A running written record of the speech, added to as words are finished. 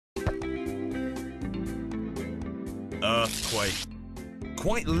Earthquake.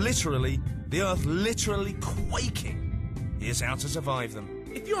 Quite literally, the earth literally quaking. Here's how to survive them.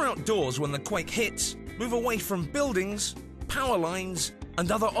 If you're outdoors when the quake hits, move away from buildings, power lines,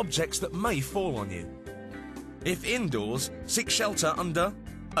 and other objects that may fall on you. If indoors, seek shelter under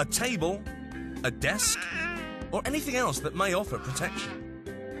a table, a desk, or anything else that may offer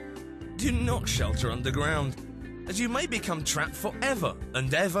protection. Do not shelter underground, as you may become trapped forever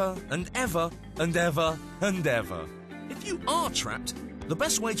and ever and ever and ever and ever. If you are trapped, the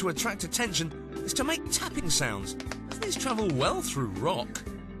best way to attract attention is to make tapping sounds, as these travel well through rock.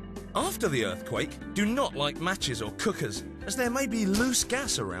 After the earthquake, do not light matches or cookers, as there may be loose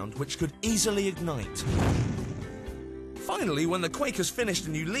gas around which could easily ignite. Finally, when the quake has finished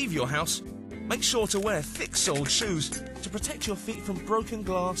and you leave your house, make sure to wear thick-soled shoes to protect your feet from broken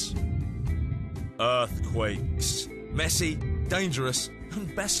glass. Earthquakes. Messy, dangerous,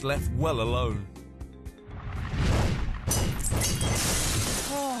 and best left well alone.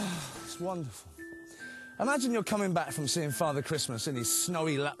 Oh, it's wonderful. Imagine you're coming back from seeing Father Christmas in his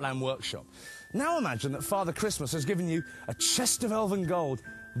snowy Lapland workshop. Now imagine that Father Christmas has given you a chest of elven gold,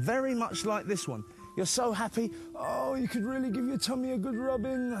 very much like this one. You're so happy, oh, you could really give your tummy a good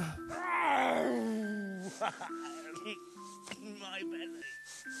rubbing. My belly.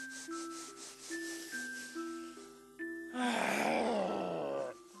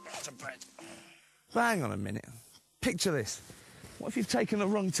 That's a bread. But hang on a minute. Picture this. What if you've taken a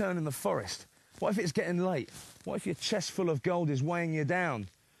wrong turn in the forest? What if it's getting late? What if your chest full of gold is weighing you down?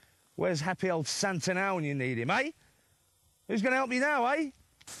 Where's happy old Santa now when you need him, eh? Who's going to help me now, eh?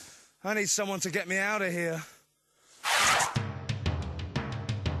 I need someone to get me out of here.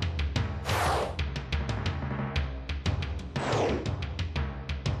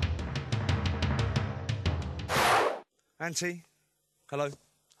 Auntie? Hello?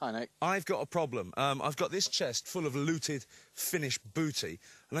 Hi, Nick. I've got a problem. I've got this chest full of looted, finished booty,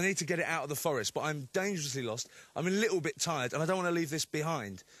 and I need to get it out of the forest, but I'm dangerously lost. I'm a little bit tired, and I don't want to leave this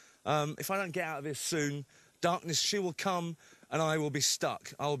behind. If I don't get out of this soon, darkness, she will come, and I will be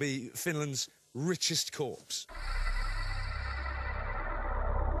stuck. I'll be Finland's richest corpse.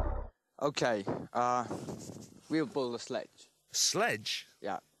 Okay, we'll pull the sledge. A sledge?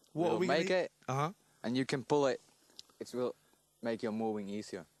 Yeah. What we'll are we make gonna... it, Uh-huh. and you can pull it. It will make your moving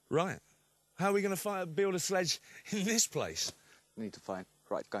easier. Right. How are we going to build a sledge in this place? You need to find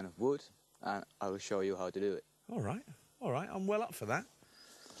right kind of wood, and I will show you how to do it. All right. All right, I'm well up for that.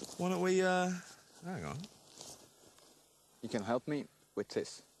 Why don't we, hang on. You can help me with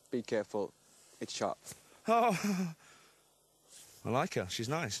this. Be careful, it's sharp. Oh, I like her. She's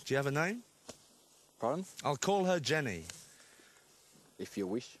nice. Do you have a name? Pardon? I'll call her Jenny. If you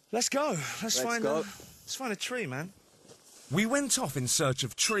wish. Let's go. Let's find a tree, man. We went off in search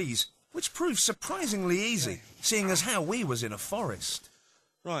of trees, which proved surprisingly easy, seeing as how we was in a forest.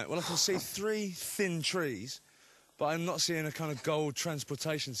 Right, well, I can see 3 thin trees, but I'm not seeing a kind of gold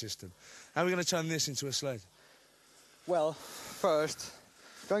transportation system. How are we going to turn this into a sled? Well, first,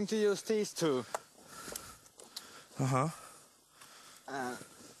 going to use these two. Uh-huh.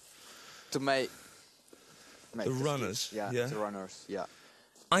 To make the runners? Yeah, the runners, yeah.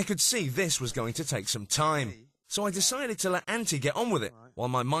 I could see this was going to take some time, so I decided to let Auntie get on with it, while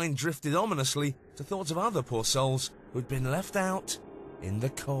my mind drifted ominously to thoughts of other poor souls who'd been left out in the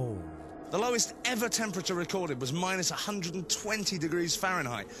cold. The lowest ever temperature recorded was minus 120 degrees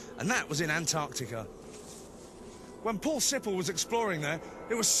Fahrenheit, and that was in Antarctica. When Paul Sipple was exploring there,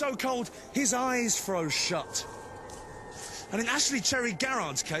 it was so cold his eyes froze shut. And in Ashley Cherry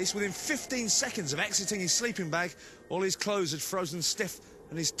Garrard's case, within 15 seconds of exiting his sleeping bag, all his clothes had frozen stiff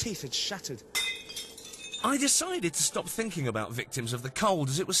and his teeth had shattered. I decided to stop thinking about victims of the cold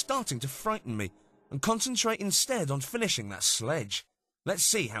as it was starting to frighten me, and concentrate instead on finishing that sledge. Let's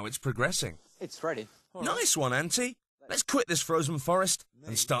see how it's progressing. It's ready. Nice one, Auntie. Let's quit this frozen forest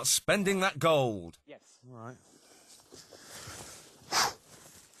and start spending that gold. Yes. All right.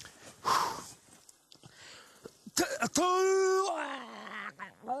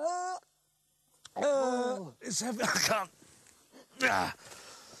 It's heavy. I can't.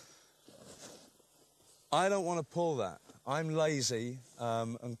 I don't want to pull that. I'm lazy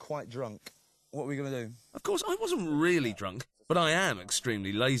and quite drunk. What are we going to do? Of course, I wasn't really drunk, but I am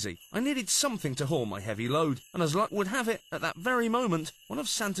extremely lazy. I needed something to haul my heavy load, and as luck would have it, at that very moment, one of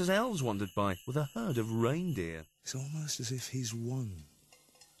Santa's elves wandered by with a herd of reindeer. It's almost as if he's one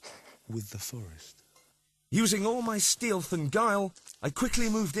with the forest. Using all my stealth and guile, I quickly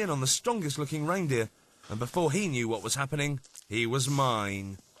moved in on the strongest-looking reindeer, and before he knew what was happening, he was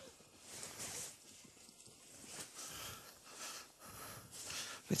mine.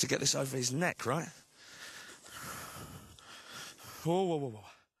 Need to get this over his neck, right? Whoa, whoa, whoa, whoa.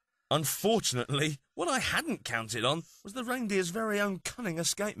 Unfortunately, what I hadn't counted on was the reindeer's very own cunning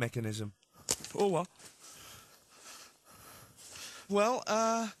escape mechanism. Oh, what? Well,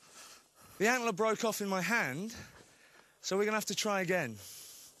 the antler broke off in my hand, so we're going to have to try again.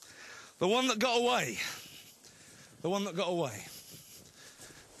 The one that got away. The one that got away.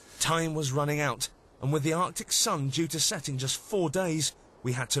 Time was running out, and with the Arctic sun due to set in just 4 days,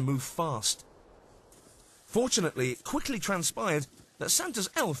 we had to move fast. Fortunately, it quickly transpired that Santa's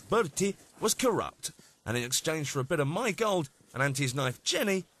elf, Bertie, was corrupt, and in exchange for a bit of my gold and Auntie's knife,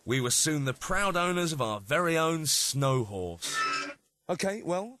 Jenny, we were soon the proud owners of our very own snow horse. OK,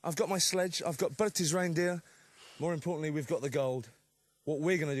 well, I've got my sledge, I've got Bertie's reindeer. More importantly, we've got the gold. What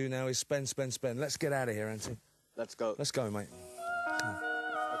we're going to do now is spend, spend, spend. Let's get out of here, Auntie. Let's go. Let's go, mate. Come on.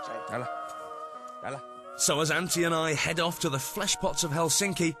 Okay. Ella. Ella. So as Auntie and I head off to the flesh pots of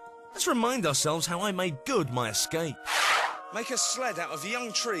Helsinki, let's remind ourselves how I made good my escape. Make a sled out of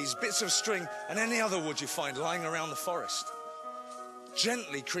young trees, bits of string, and any other wood you find lying around the forest.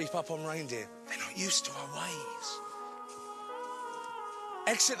 Gently creep up on reindeer. They're not used to our ways.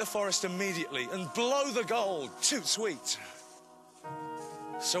 Exit the forest immediately and blow the gold. Toot sweet.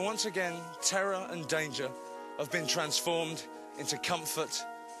 So once again, terror and danger have been transformed into comfort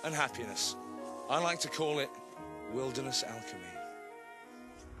and happiness. I like to call it wilderness alchemy.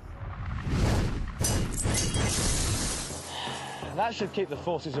 That should keep the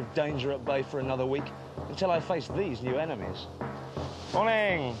forces of danger at bay for another week until I face these new enemies.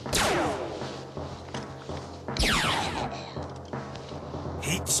 Morning!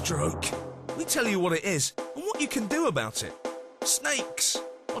 Heat stroke. We tell you what it is and what you can do about it. Snakes.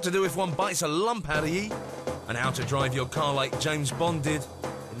 What to do if one bites a lump out of ye. And how to drive your car like James Bond did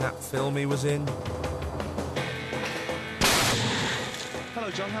in that film he was in. Hello,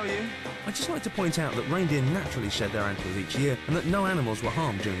 John, how are you? I'd just like to point out that reindeer naturally shed their antlers each year and that no animals were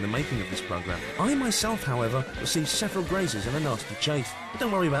harmed during the making of this programme. I myself, however, received several grazes and a nasty chafe. But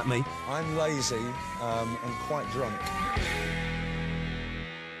don't worry about me. I'm lazy and quite drunk.